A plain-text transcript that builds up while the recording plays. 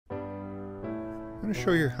going to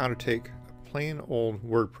show you how to take a plain old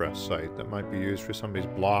WordPress site that might be used for somebody's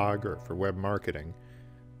blog or for web marketing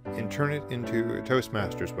and turn it into a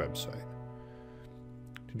Toastmasters website.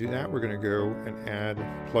 To do that, we're going to go and add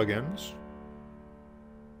plugins,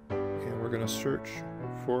 and we're going to search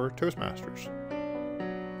for Toastmasters.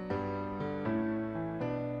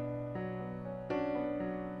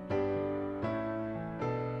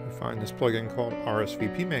 We find this plugin called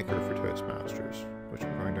RSVP Maker for Toastmasters, which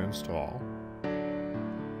we're going to install.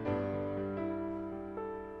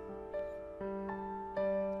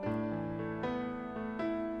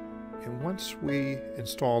 And once we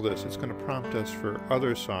install this, it's going to prompt us for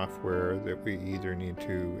other software that we either need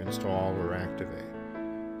to install or activate,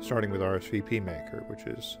 starting with RSVP Maker, which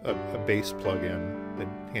is a base plugin that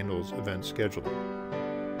handles event scheduling.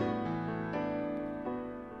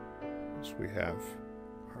 So we have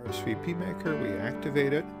RSVP Maker, we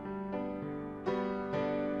activate it,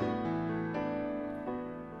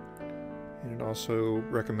 and it also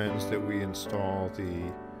recommends that we install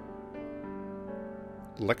the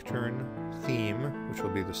lectern theme, which will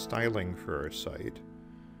be the styling for our site.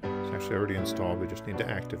 It's actually already installed, we just need to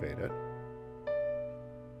activate it.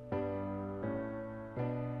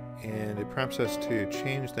 And it prompts us to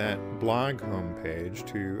change that blog homepage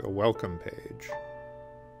to a welcome page.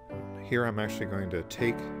 Here I'm actually going to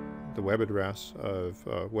take the web address of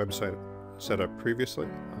a website set up previously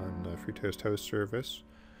on the FreeToast host service,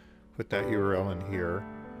 put that URL in here,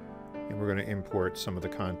 and we're going to import some of the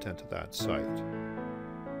content of that site.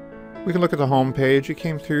 We can look at the home page. It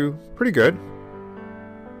came through pretty good.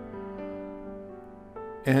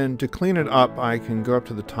 And to clean it up, I can go up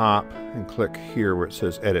to the top and click here where it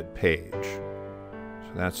says Edit Page.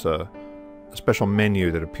 So that's a special menu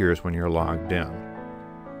that appears when you're logged in.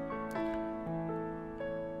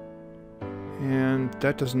 And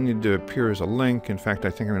that doesn't need to appear as a link. In fact, I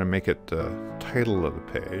think I'm going to make it the title of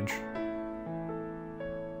the page.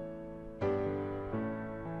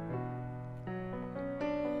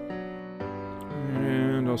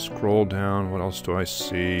 And I'll scroll down. What else do I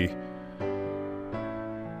see?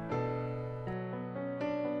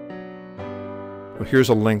 Well, here's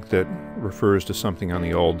a link that refers to something on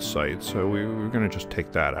the old site, so we're going to just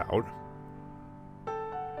take that out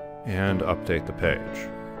and update the page.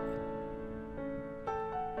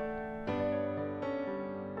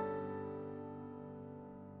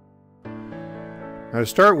 Now to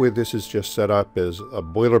start with, this is just set up as a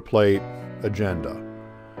boilerplate agenda.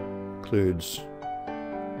 Includes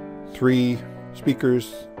 3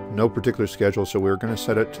 speakers, no particular schedule, so we're going to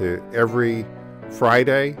set it to every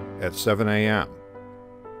Friday at 7 a.m.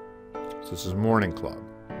 So this is Morning Club.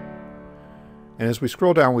 And as we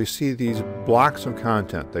scroll down, we see these blocks of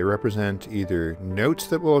content. They represent either notes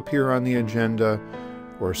that will appear on the agenda,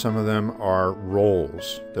 or some of them are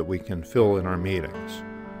roles that we can fill in our meetings.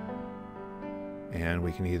 And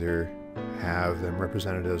we can either have them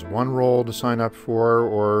represented as one role to sign up for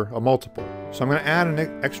or a multiple. So I'm going to add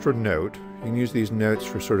an extra note. You can use these notes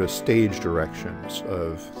for sort of stage directions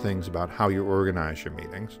of things about how you organize your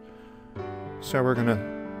meetings. So we're going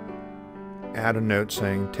to add a note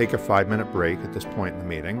saying take a 5-minute break at this point in the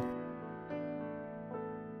meeting.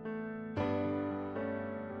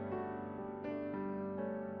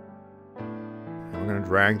 And we're going to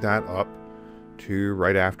drag that up to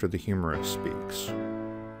right after the humorist speaks.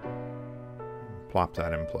 Plop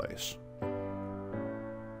that in place.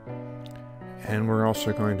 And we're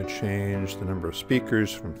also going to change the number of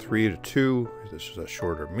speakers from 3 to 2. This is a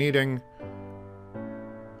shorter meeting.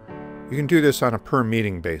 You can do this on a per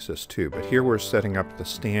meeting basis too, but here we're setting up the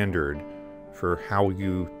standard for how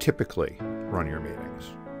you typically run your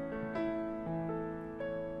meetings.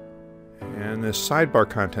 And this sidebar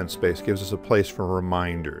content space gives us a place for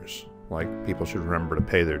reminders, like people should remember to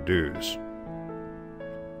pay their dues.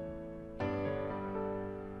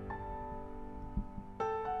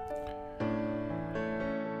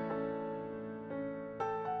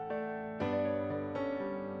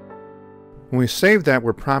 When we save that,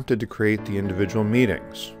 we're prompted to create the individual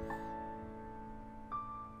meetings.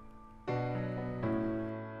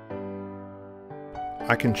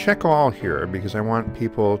 I can check all here because I want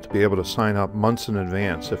people to be able to sign up months in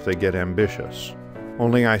advance if they get ambitious.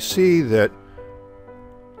 Only I see that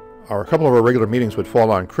a couple of our regular meetings would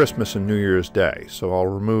fall on Christmas and New Year's Day, so I'll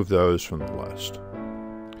remove those from the list.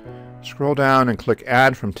 Scroll down and click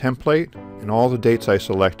Add from Template, and all the dates I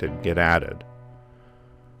selected get added.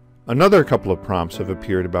 Another couple of prompts have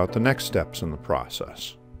appeared about the next steps in the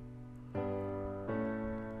process.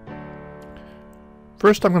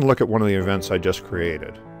 First, I'm going to look at one of the events I just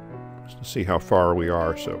created, just to see how far we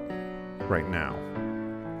are right now.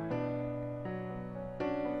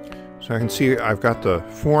 So I can see I've got the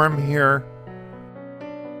form here.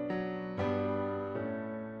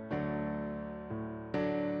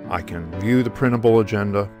 I can view the printable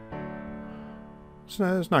agenda.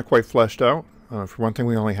 It's not quite fleshed out. For one thing,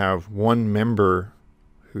 we only have one member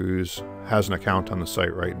who has an account on the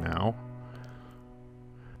site right now.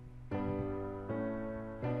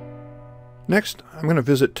 Next, I'm going to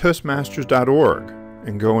visit Toastmasters.org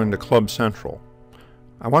and go into Club Central.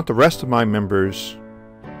 I want the rest of my members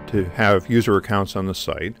to have user accounts on the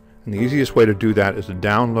site, and the easiest way to do that is to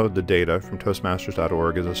download the data from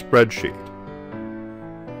Toastmasters.org as a spreadsheet.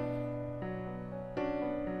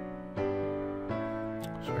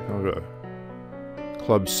 So I go to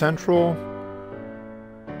Club Central,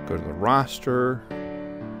 go to the roster,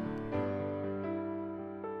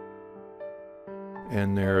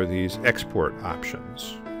 and there are these export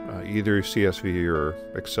options. Either CSV or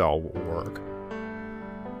Excel will work.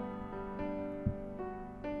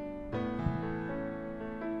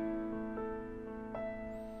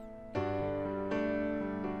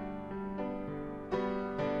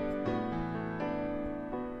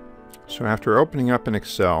 So after opening up in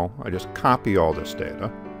Excel, I just copy all this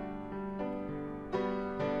data.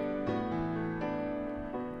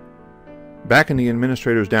 Back in the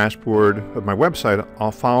administrator's dashboard of my website,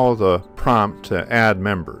 I'll follow the prompt to add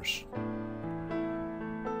members.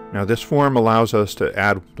 Now this form allows us to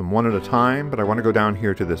add them one at a time, but I want to go down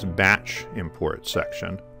here to this batch import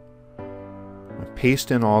section. I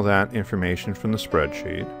paste in all that information from the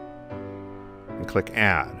spreadsheet and click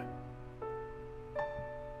add.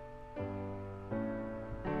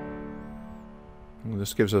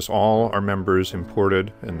 This gives us all our members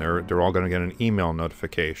imported, and they're all going to get an email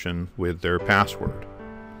notification with their password.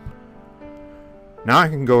 Now I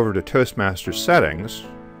can go over to Toastmasters settings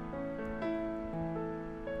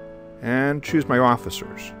and choose my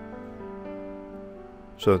officers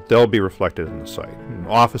so that they'll be reflected in the site. And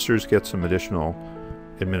officers get some additional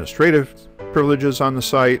administrative privileges on the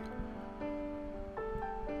site.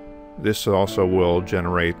 This also will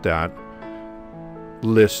generate that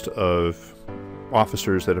list of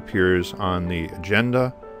officers that appears on the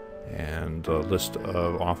agenda and a list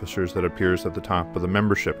of officers that appears at the top of the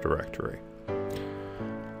membership directory.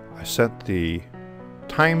 I set the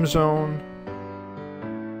time zone,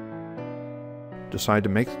 decide to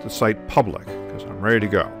make the site public because I'm ready to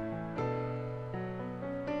go.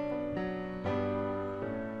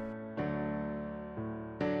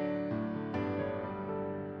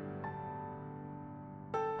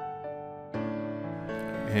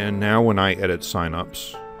 And now when I edit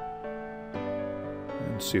signups,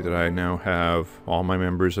 and see that I now have all my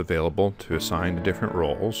members available to assign to different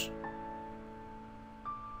roles.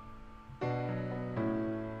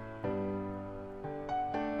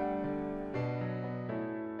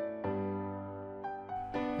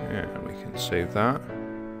 And we can save that.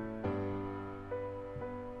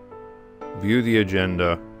 View the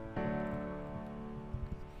agenda.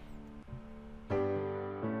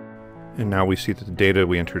 And now we see that the data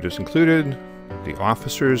we entered is included. The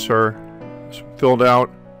officers are filled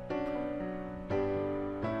out.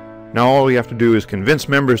 Now all we have to do is convince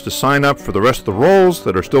members to sign up for the rest of the roles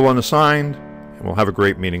that are still unassigned, and we'll have a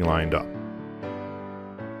great meeting lined up.